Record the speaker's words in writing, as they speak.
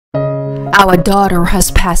Our daughter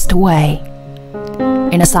has passed away.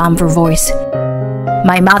 In a somber voice,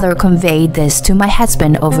 my mother conveyed this to my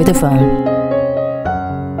husband over the phone.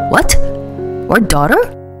 What? Our daughter?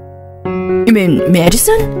 You mean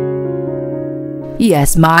Madison?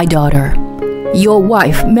 Yes, my daughter. Your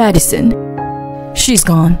wife, Madison. She's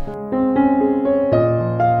gone.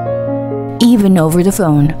 Even over the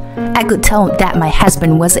phone, I could tell that my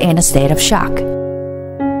husband was in a state of shock.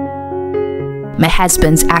 My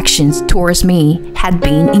husband's actions towards me had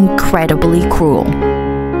been incredibly cruel.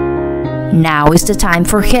 Now is the time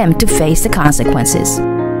for him to face the consequences.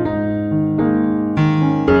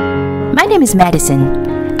 My name is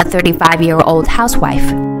Madison, a 35-year-old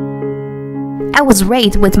housewife. I was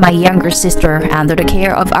raised with my younger sister under the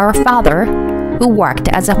care of our father, who worked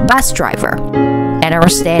as a bus driver, and our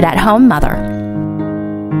stay-at-home mother.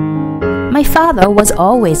 My father was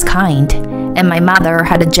always kind, and my mother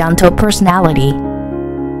had a gentle personality,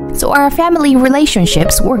 so our family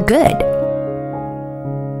relationships were good.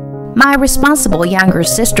 My responsible younger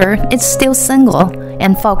sister is still single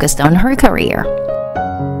and focused on her career.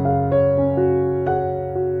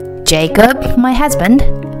 Jacob, my husband,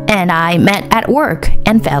 and I met at work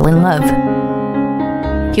and fell in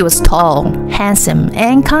love. He was tall, handsome,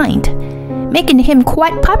 and kind, making him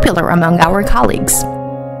quite popular among our colleagues.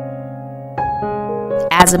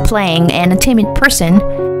 As a plain and a timid person,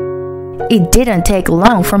 it didn't take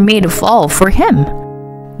long for me to fall for him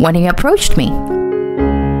when he approached me.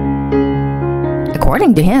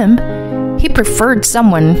 According to him, he preferred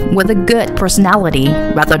someone with a good personality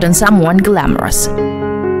rather than someone glamorous.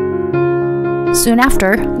 Soon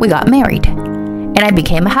after, we got married, and I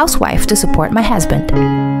became a housewife to support my husband.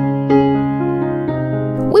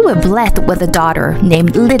 We were blessed with a daughter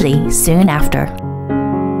named Lily soon after.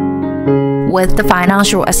 With the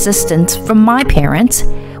financial assistance from my parents,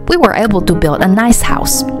 we were able to build a nice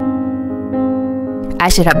house. I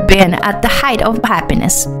should have been at the height of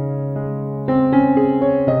happiness.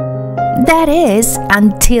 That is,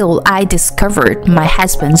 until I discovered my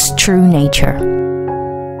husband's true nature.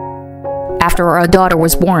 After our daughter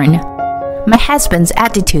was born, my husband's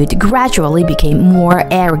attitude gradually became more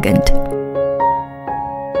arrogant.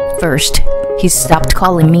 First, he stopped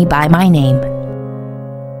calling me by my name.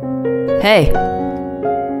 Hey.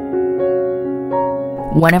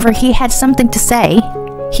 Whenever he had something to say,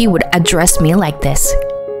 he would address me like this.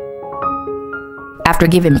 After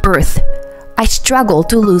giving birth, I struggled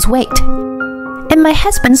to lose weight, and my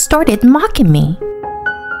husband started mocking me.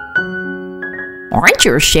 Aren't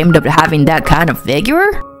you ashamed of having that kind of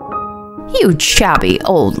figure? You chubby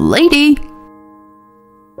old lady.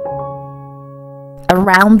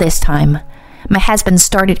 Around this time, my husband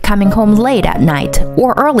started coming home late at night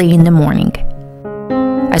or early in the morning.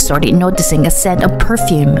 I started noticing a scent of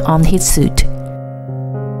perfume on his suit.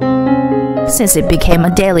 Since it became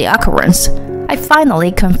a daily occurrence, I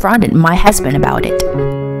finally confronted my husband about it.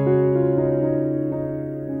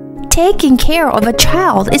 Taking care of a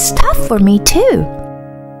child is tough for me too.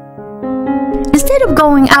 Instead of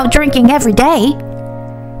going out drinking every day,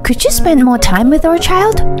 could you spend more time with our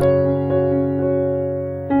child?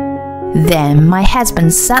 Then my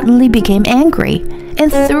husband suddenly became angry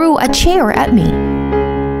and threw a chair at me.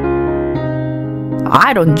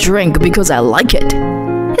 I don't drink because I like it.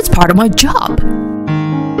 It's part of my job.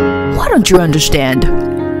 Why don't you understand?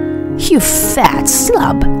 You fat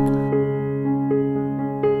slub.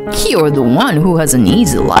 You're the one who has an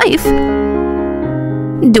easy life,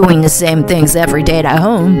 doing the same things every day at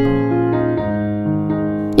home.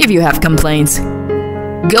 If you have complaints,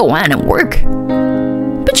 go on and work.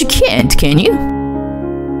 But you can't, can you?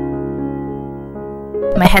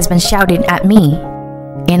 My husband shouted at me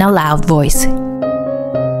in a loud voice.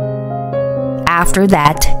 After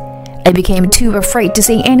that, I became too afraid to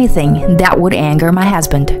say anything that would anger my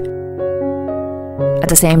husband. At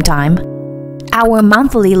the same time, our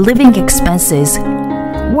monthly living expenses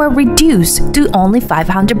were reduced to only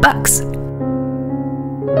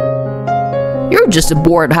 $500. You're just a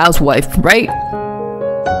bored housewife, right?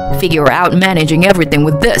 Figure out managing everything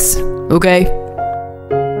with this, okay?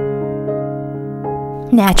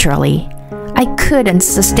 Naturally, I couldn't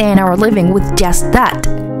sustain our living with just that.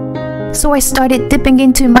 So I started dipping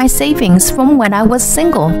into my savings from when I was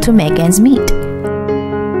single to make ends meet.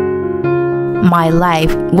 My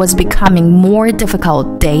life was becoming more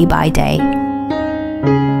difficult day by day.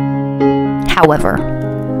 However,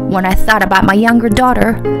 when I thought about my younger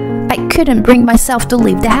daughter, I couldn't bring myself to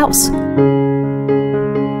leave the house.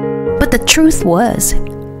 But the truth was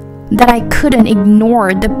that I couldn't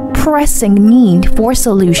ignore the pressing need for a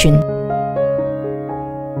solution.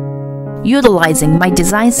 Utilizing my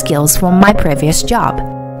design skills from my previous job,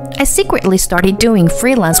 I secretly started doing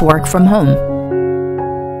freelance work from home.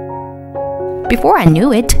 Before I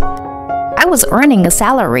knew it, I was earning a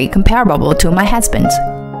salary comparable to my husband's.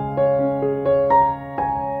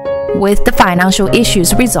 With the financial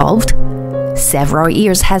issues resolved, several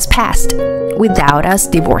years has passed without us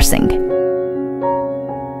divorcing.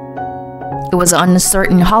 It was on a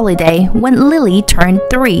certain holiday when Lily turned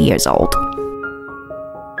 3 years old.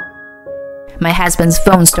 My husband's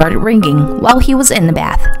phone started ringing while he was in the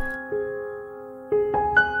bath.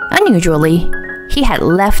 Unusually, he had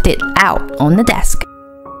left it out on the desk.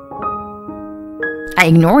 I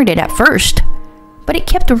ignored it at first, but it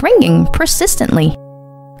kept ringing persistently.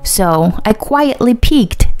 So I quietly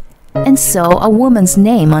peeked and saw a woman's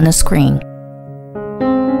name on the screen.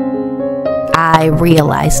 I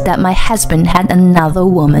realized that my husband had another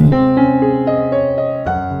woman.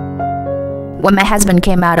 When my husband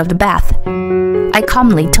came out of the bath, I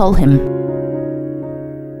calmly told him,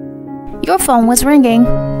 "Your phone was ringing."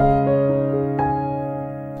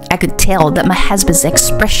 I could tell that my husband's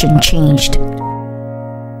expression changed.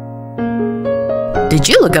 "Did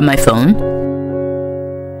you look at my phone?"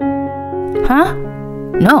 "Huh?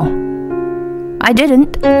 No, I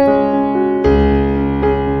didn't."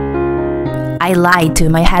 I lied to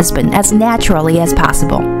my husband as naturally as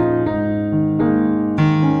possible.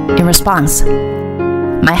 In response,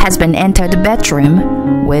 my husband entered the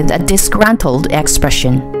bedroom with a disgruntled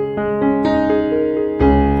expression.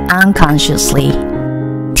 Unconsciously,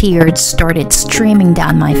 tears started streaming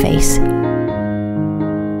down my face.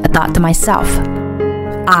 I thought to myself,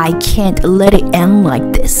 I can't let it end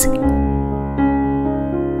like this.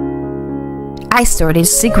 I started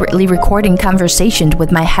secretly recording conversations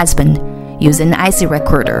with my husband using an IC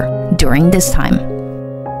recorder during this time.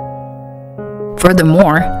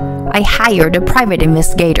 Furthermore, I hired a private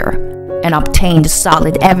investigator and obtained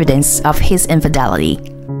solid evidence of his infidelity.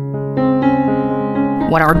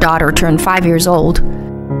 When our daughter turned 5 years old,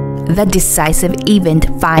 the decisive event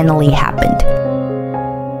finally happened.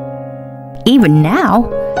 Even now,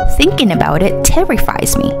 thinking about it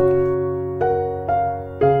terrifies me.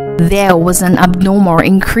 There was an abnormal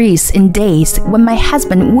increase in days when my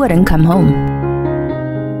husband wouldn't come home.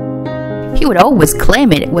 He would always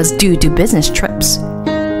claim it was due to business trips.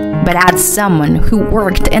 But as someone who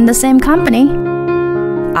worked in the same company,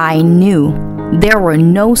 I knew there were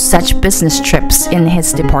no such business trips in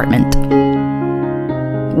his department.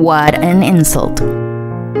 What an insult.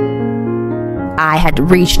 I had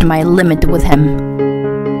reached my limit with him,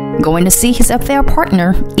 going to see his affair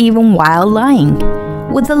partner even while lying,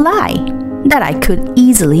 with a lie that I could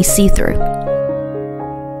easily see through.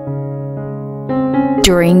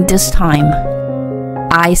 During this time,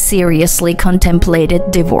 I seriously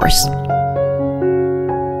contemplated divorce.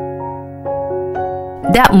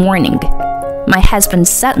 That morning, my husband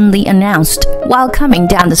suddenly announced while coming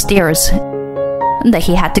down the stairs that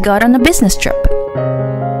he had to go on a business trip.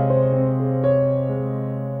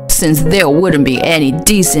 Since there wouldn't be any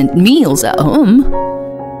decent meals at home,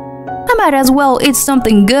 I might as well eat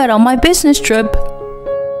something good on my business trip.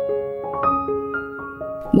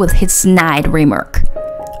 With his snide remark,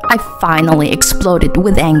 I finally exploded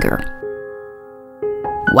with anger.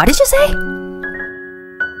 What did you say?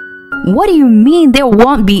 What do you mean there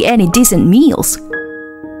won't be any decent meals?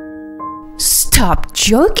 Stop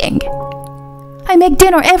joking. I make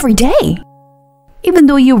dinner every day, even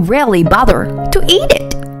though you rarely bother to eat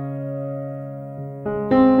it.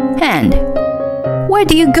 And where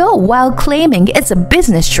do you go while claiming it's a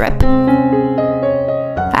business trip?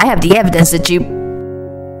 I have the evidence that you...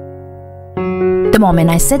 The moment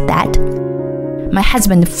I said that, my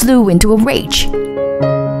husband flew into a rage.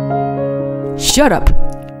 Shut up.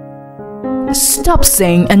 Stop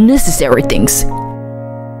saying unnecessary things.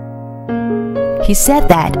 He said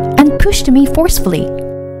that and pushed me forcefully.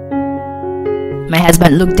 My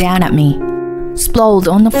husband looked down at me, sprawled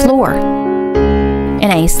on the floor,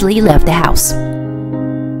 and hastily left the house.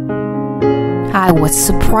 I was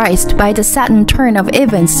surprised by the sudden turn of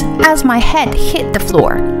events as my head hit the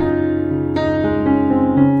floor.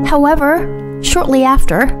 However, shortly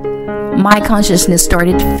after, my consciousness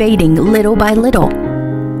started fading little by little,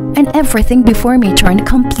 and everything before me turned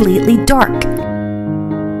completely dark.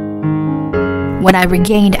 When I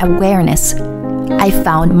regained awareness, I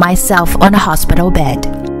found myself on a hospital bed.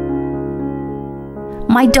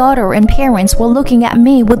 My daughter and parents were looking at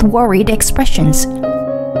me with worried expressions.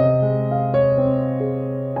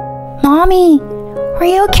 Mommy, are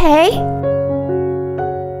you okay?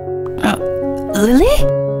 Lily?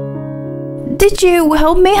 Did you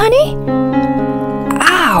help me, honey?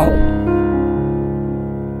 Ow!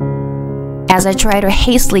 As I tried to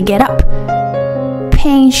hastily get up,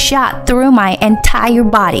 pain shot through my entire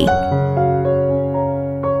body.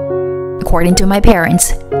 According to my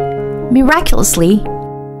parents, miraculously,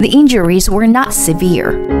 the injuries were not severe,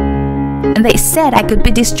 and they said I could be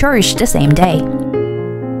discharged the same day.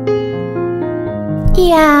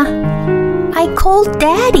 Yeah, I called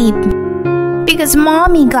Daddy because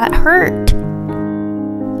Mommy got hurt.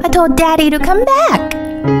 I told Daddy to come back,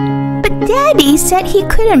 but Daddy said he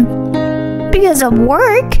couldn't because of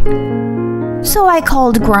work. So I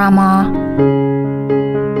called Grandma.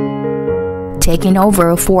 Taking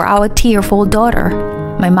over for our tearful daughter,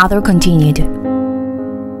 my mother continued.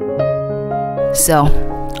 So,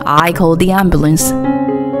 I called the ambulance.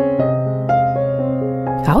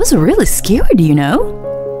 I was really scared, you know.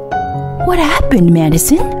 What happened,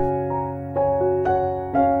 Madison?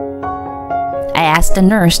 I asked the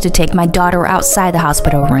nurse to take my daughter outside the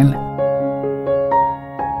hospital room.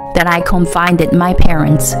 Then I confided my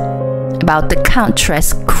parents about the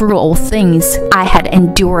countless cruel things I had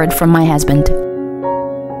endured from my husband.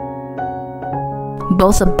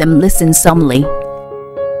 Both of them listened solemnly,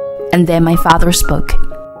 and then my father spoke.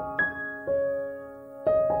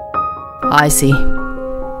 I see.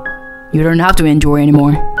 You don't have to endure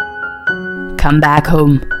anymore. Come back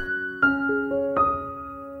home.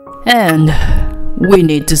 And we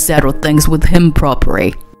need to settle things with him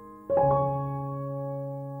properly.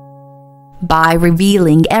 By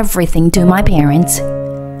revealing everything to my parents,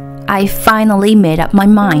 I finally made up my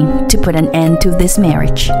mind to put an end to this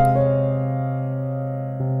marriage.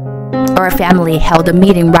 Our family held a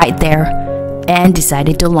meeting right there and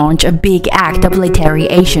decided to launch a big act of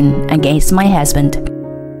retaliation against my husband.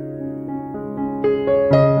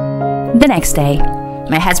 The next day,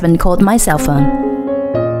 my husband called my cell phone.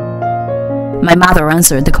 My mother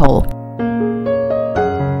answered the call.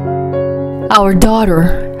 Our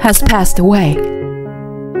daughter has passed away.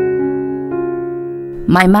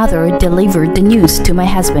 My mother delivered the news to my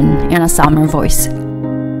husband in a somber voice.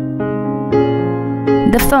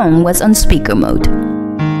 The phone was on speaker mode.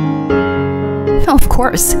 Of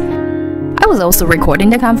course, I was also recording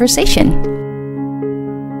the conversation.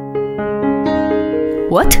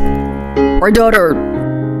 What? Our daughter?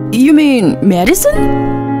 You mean Madison?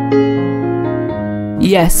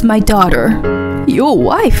 Yes, my daughter. Your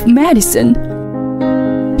wife, Madison.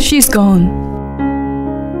 She's gone.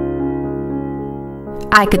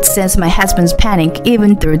 I could sense my husband's panic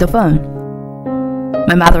even through the phone.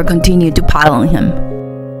 My mother continued to pile on him.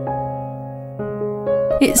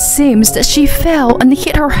 It seems that she fell and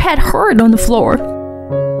hit her head hard on the floor.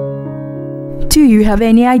 Do you have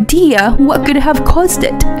any idea what could have caused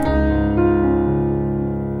it?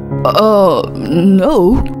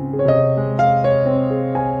 No.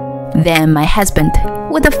 Then my husband,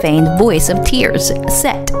 with a faint voice of tears,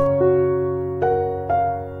 said,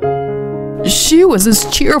 She was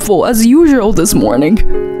as cheerful as usual this morning.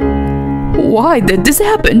 Why did this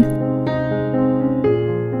happen?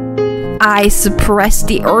 I suppressed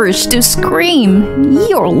the urge to scream,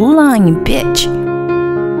 You're lying, bitch.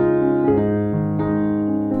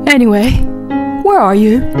 Anyway, where are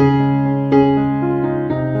you?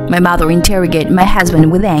 My mother interrogated my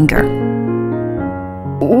husband with anger.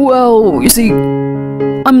 Well, you see,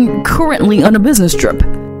 I'm currently on a business trip.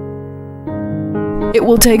 It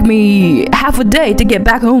will take me half a day to get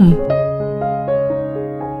back home.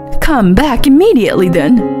 Come back immediately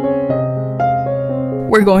then.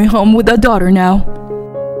 We're going home with our daughter now.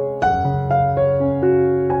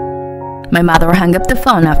 My mother hung up the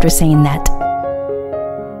phone after saying that.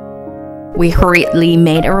 We hurriedly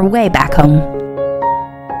made our way back home.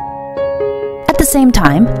 At the same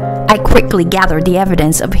time, I quickly gathered the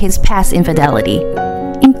evidence of his past infidelity,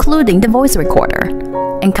 including the voice recorder,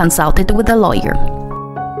 and consulted with a lawyer.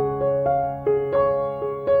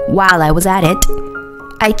 While I was at it,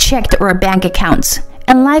 I checked our bank accounts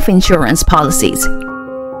and life insurance policies,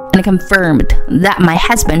 and confirmed that my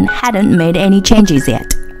husband hadn't made any changes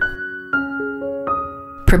yet.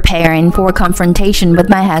 Preparing for confrontation with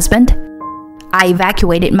my husband, I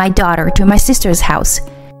evacuated my daughter to my sister's house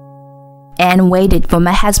and waited for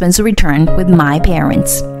my husband's return with my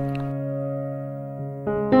parents.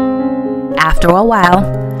 After a while,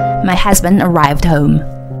 my husband arrived home.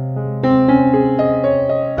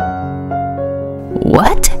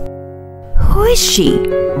 What? Who is she?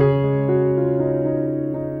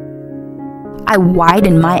 I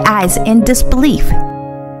widened my eyes in disbelief.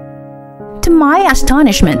 To my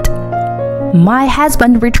astonishment, my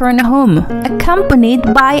husband returned home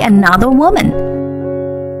accompanied by another woman.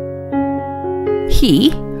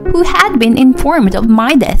 He, who had been informed of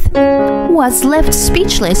my death, was left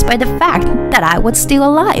speechless by the fact that I was still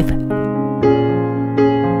alive.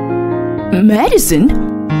 Medicine?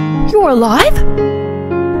 You're alive?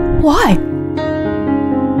 Why?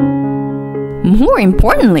 More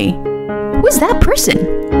importantly, who's that person?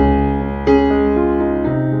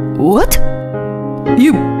 What?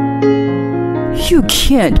 You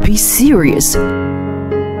can't be serious.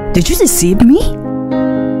 Did you deceive me?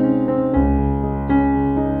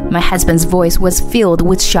 My husband's voice was filled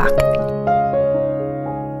with shock.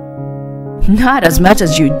 Not as much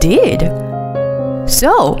as you did.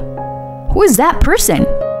 So, who is that person?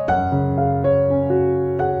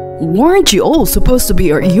 Weren't you all supposed to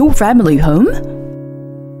be at your family home?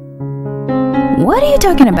 What are you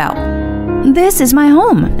talking about? This is my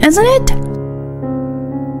home, isn't it?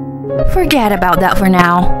 Forget about that for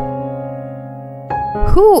now.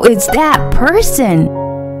 Who is that person?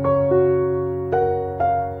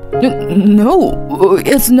 No,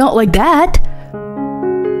 it's not like that.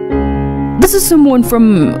 This is someone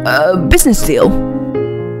from a business deal.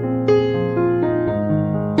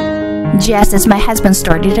 Just as my husband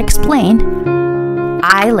started to explain,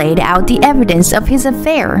 I laid out the evidence of his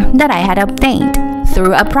affair that I had obtained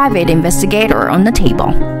through a private investigator on the table.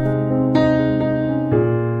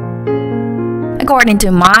 According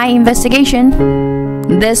to my investigation,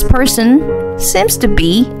 this person seems to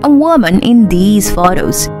be a woman in these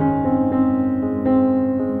photos.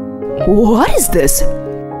 What is this?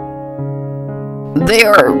 They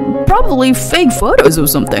are probably fake photos or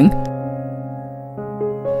something.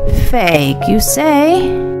 Fake, you say?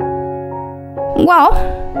 Well,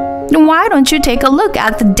 then why don't you take a look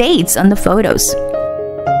at the dates on the photos?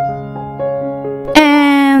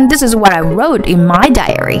 And this is what I wrote in my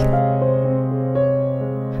diary.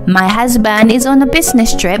 My husband is on a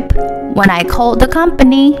business trip. When I called the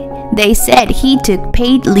company, they said he took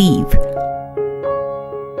paid leave.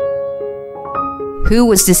 Who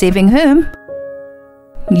was deceiving whom?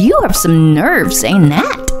 You have some nerve saying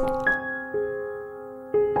that.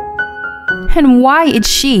 And why is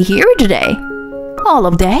she here today? All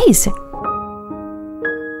of days.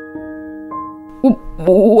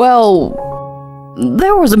 Well,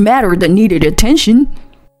 there was a matter that needed attention.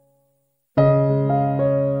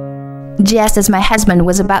 Just as my husband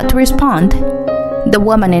was about to respond, the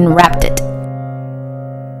woman interrupted.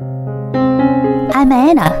 I'm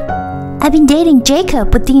Anna. I've been dating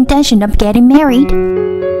Jacob with the intention of getting married.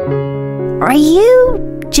 Are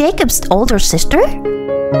you Jacob's older sister?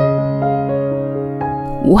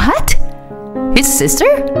 What? His sister?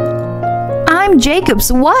 I'm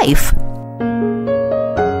Jacob's wife.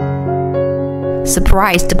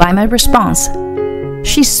 Surprised by my response,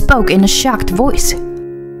 she spoke in a shocked voice.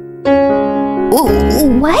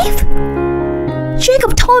 Wife?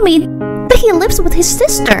 Jacob told me that he lives with his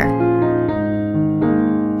sister.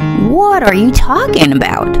 What are you talking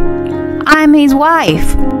about? I'm his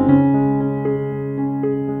wife.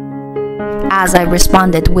 As I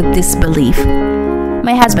responded with disbelief,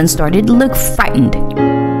 my husband started to look frightened.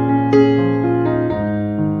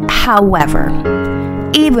 However,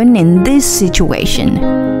 even in this situation,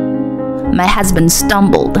 my husband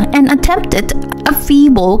stumbled and attempted a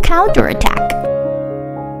feeble counterattack.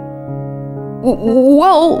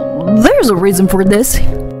 Well, there's a reason for this.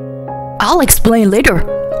 I'll explain later,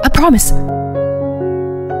 I promise.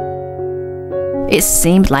 It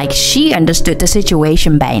seemed like she understood the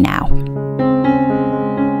situation by now.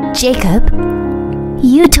 Jacob,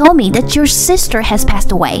 you told me that your sister has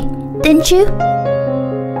passed away, didn't you?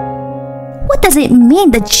 What does it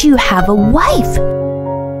mean that you have a wife?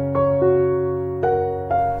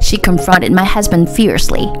 She confronted my husband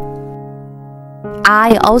fiercely.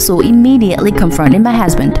 I also immediately confronted my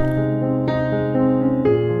husband.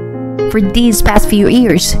 For these past few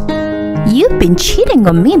years, you've been cheating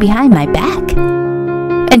on me behind my back.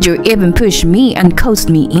 And you even pushed me and caused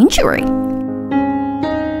me injury.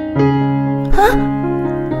 Huh?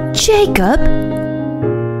 Jacob?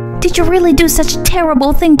 Did you really do such a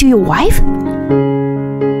terrible thing to your wife?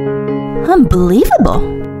 Unbelievable.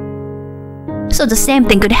 So the same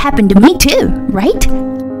thing could happen to me too, right?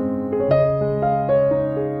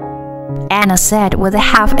 Anna said with a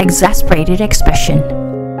half-exasperated expression.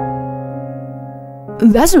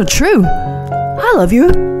 That's not true. I love you.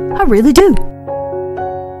 I really do.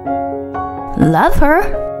 Love her?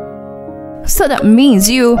 So that means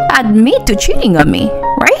you admit to cheating on me,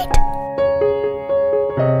 right?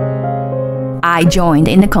 I joined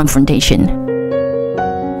in the confrontation.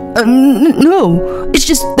 No, it's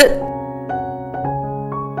just that...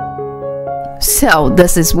 So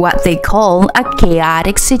this is what they call a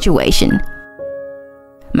chaotic situation.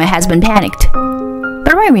 My husband panicked,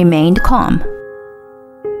 but I remained calm.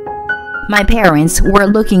 My parents were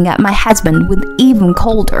looking at my husband with even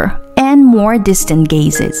colder and more distant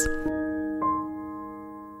gazes.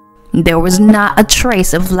 there was not a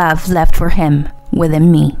trace of love left for him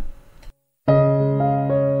within me.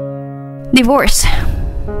 Divorce.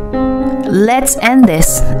 Let's end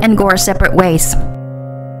this and go our separate ways.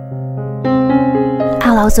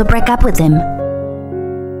 I'll also break up with him.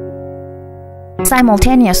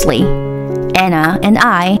 Simultaneously, Anna and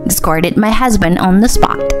I discarded my husband on the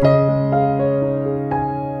spot.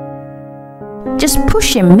 Just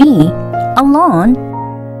pushing me alone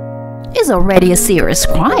is already a serious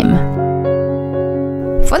crime.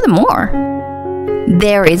 Furthermore,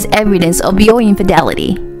 there is evidence of your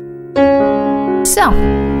infidelity. So,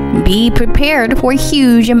 be prepared for a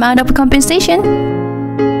huge amount of compensation.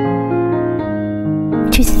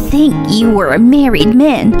 To think you were a married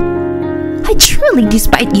man, I truly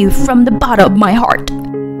despise you from the bottom of my heart.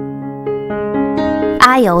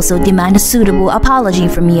 I also demand a suitable apology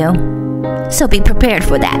from you, so be prepared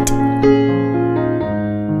for that.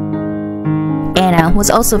 Anna was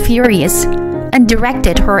also furious and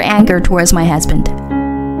directed her anger towards my husband.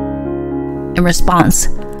 In response,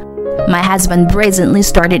 my husband brazenly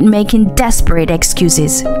started making desperate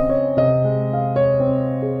excuses.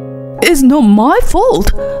 It's not my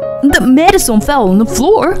fault that Madison fell on the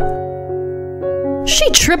floor. She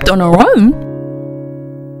tripped on her own.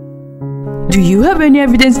 Do you have any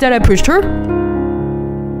evidence that I pushed her?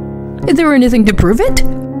 Is there anything to prove it?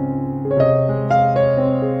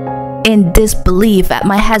 In disbelief at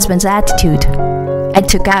my husband's attitude, I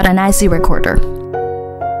took out an IC recorder.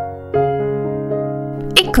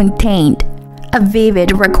 It contained a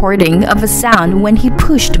vivid recording of a sound when he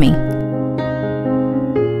pushed me.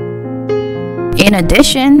 In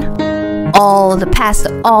addition, all the past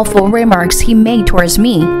awful remarks he made towards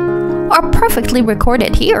me are perfectly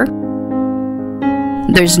recorded here.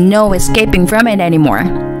 There's no escaping from it anymore.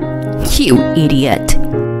 You idiot.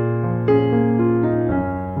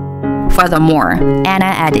 Furthermore, Anna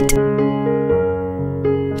added,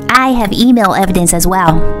 I have email evidence as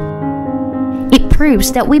well. It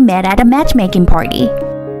proves that we met at a matchmaking party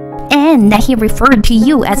and that he referred to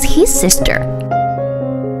you as his sister.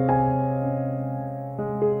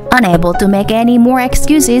 Unable to make any more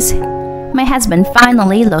excuses, my husband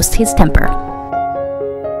finally lost his temper.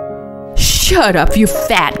 Shut up, you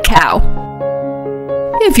fat cow!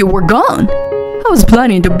 If you were gone, I was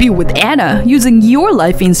planning to be with Anna using your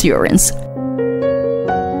life insurance.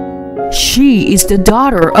 She is the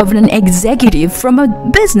daughter of an executive from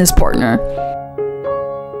a business partner.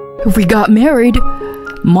 If we got married,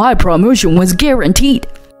 my promotion was guaranteed.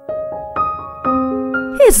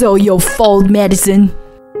 It's all your fault, Madison.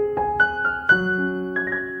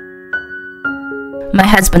 My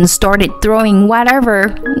husband started throwing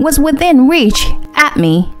whatever was within reach at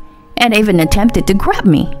me and even attempted to grab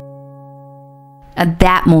me. At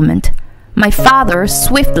that moment, my father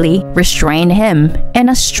swiftly restrained him in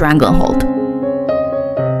a stranglehold.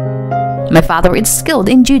 My father is skilled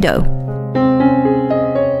in judo.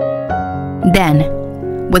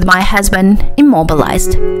 Then, with my husband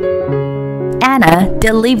immobilized, Anna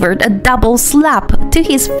delivered a double slap to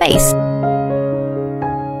his face.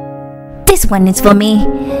 This one is for me,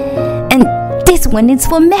 and this one is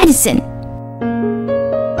for Madison.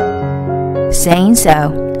 Saying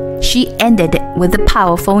so, she ended with a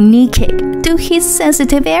powerful knee kick to his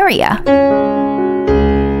sensitive area.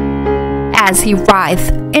 As he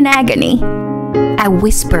writhed in agony, I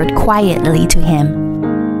whispered quietly to him,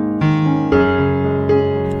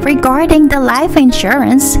 regarding the life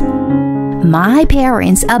insurance, my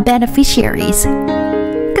parents are beneficiaries,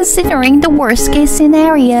 considering the worst case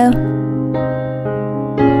scenario.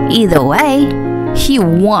 Either way, he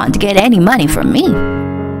won't get any money from me.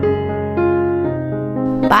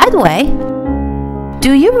 By the way,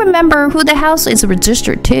 do you remember who the house is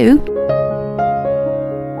registered to?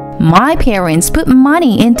 My parents put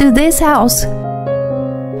money into this house,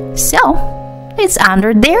 so it's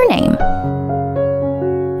under their name.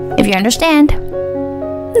 If you understand,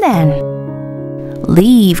 then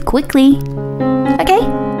leave quickly, okay?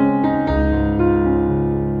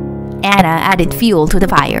 Anna added fuel to the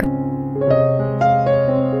fire.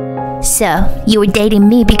 So, you were dating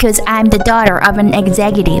me because I'm the daughter of an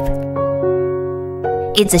executive.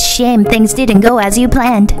 It's a shame things didn't go as you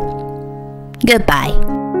planned. Goodbye.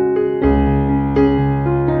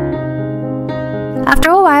 After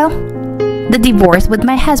a while, the divorce with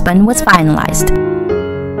my husband was finalized.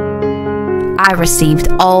 I received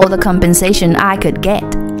all the compensation I could get.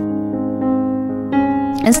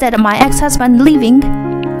 Instead of my ex-husband leaving,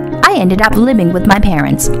 I ended up living with my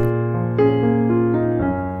parents.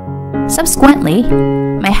 Subsequently,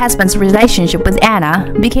 my husband's relationship with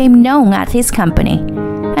Anna became known at his company,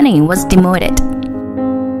 and he was demoted.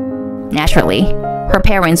 Naturally, Her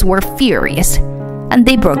parents were furious, and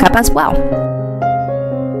they broke up as well.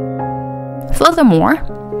 Furthermore,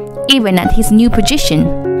 even at his new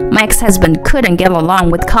position, my ex-husband couldn't get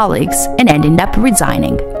along with colleagues and ended up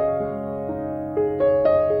resigning.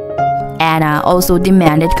 Anna also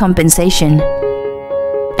demanded compensation,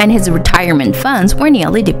 and his retirement funds were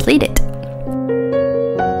nearly depleted.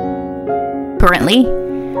 Currently,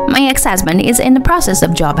 my ex-husband is in the process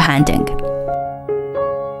of job hunting.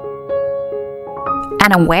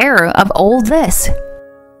 Unaware of all this,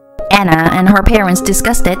 Anna and her parents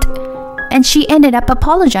discussed it, and she ended up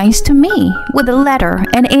apologizing to me with a letter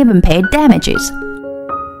and even paid damages.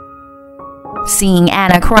 Seeing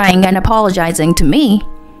Anna crying and apologizing to me,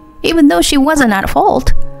 even though she wasn't at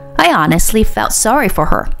fault, I honestly felt sorry for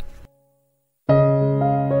her.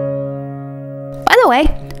 By the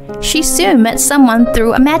way, she soon met someone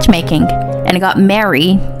through a matchmaking and got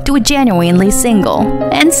married to a genuinely single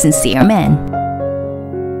and sincere man.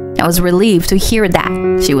 I was relieved to hear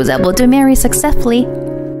that she was able to marry successfully.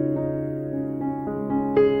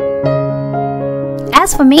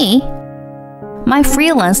 As for me, my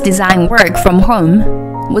freelance design work from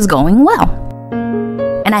home was going well,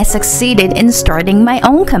 and I succeeded in starting my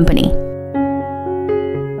own company.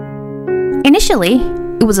 Initially,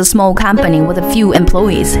 it was a small company with a few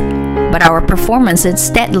employees, but our performances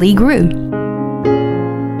steadily grew.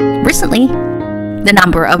 Recently, the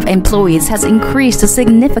number of employees has increased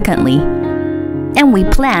significantly, and we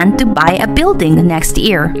plan to buy a building next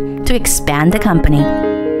year to expand the company.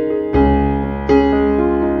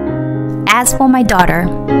 As for my daughter,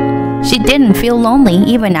 she didn't feel lonely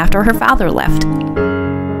even after her father left.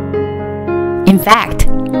 In fact,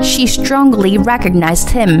 she strongly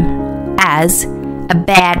recognized him as a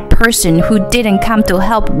bad person who didn't come to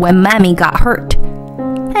help when Mommy got hurt,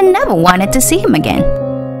 and never wanted to see him again.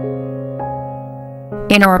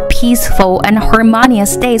 In our peaceful and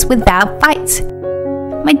harmonious days without fights,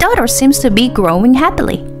 my daughter seems to be growing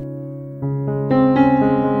happily.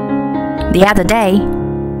 The other day,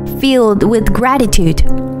 filled with gratitude,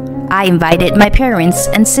 I invited my parents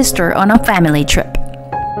and sister on a family trip.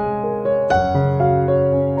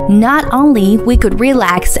 Not only we could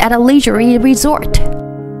relax at a leisurely resort,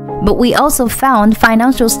 but we also found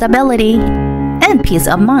financial stability and peace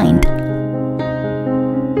of mind.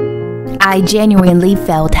 I genuinely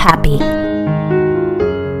felt happy.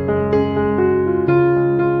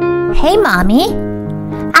 Hey, Mommy,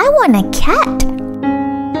 I want a cat.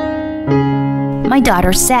 My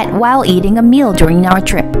daughter said while eating a meal during our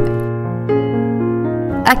trip.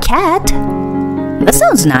 A cat? That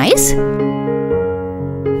sounds nice.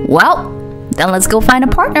 Well, then let's go find a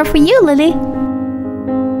partner for you, Lily.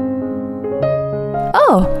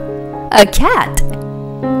 Oh, a cat.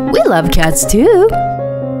 We love cats too.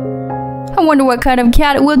 I wonder what kind of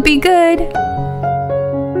cat would be good.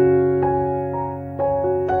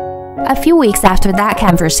 A few weeks after that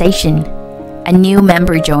conversation, a new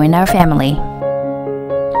member joined our family.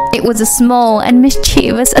 It was a small and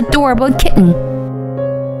mischievous, adorable kitten.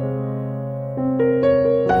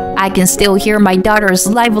 I can still hear my daughter's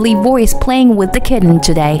lively voice playing with the kitten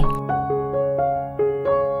today.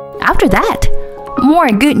 After that, more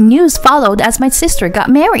good news followed as my sister got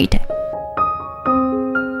married.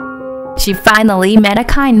 She finally met a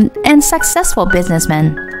kind and successful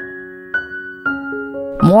businessman.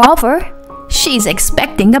 Moreover, she's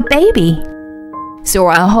expecting a baby, so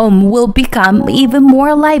our home will become even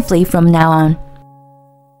more lively from now on.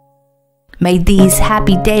 May these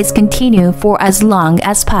happy days continue for as long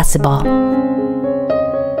as possible.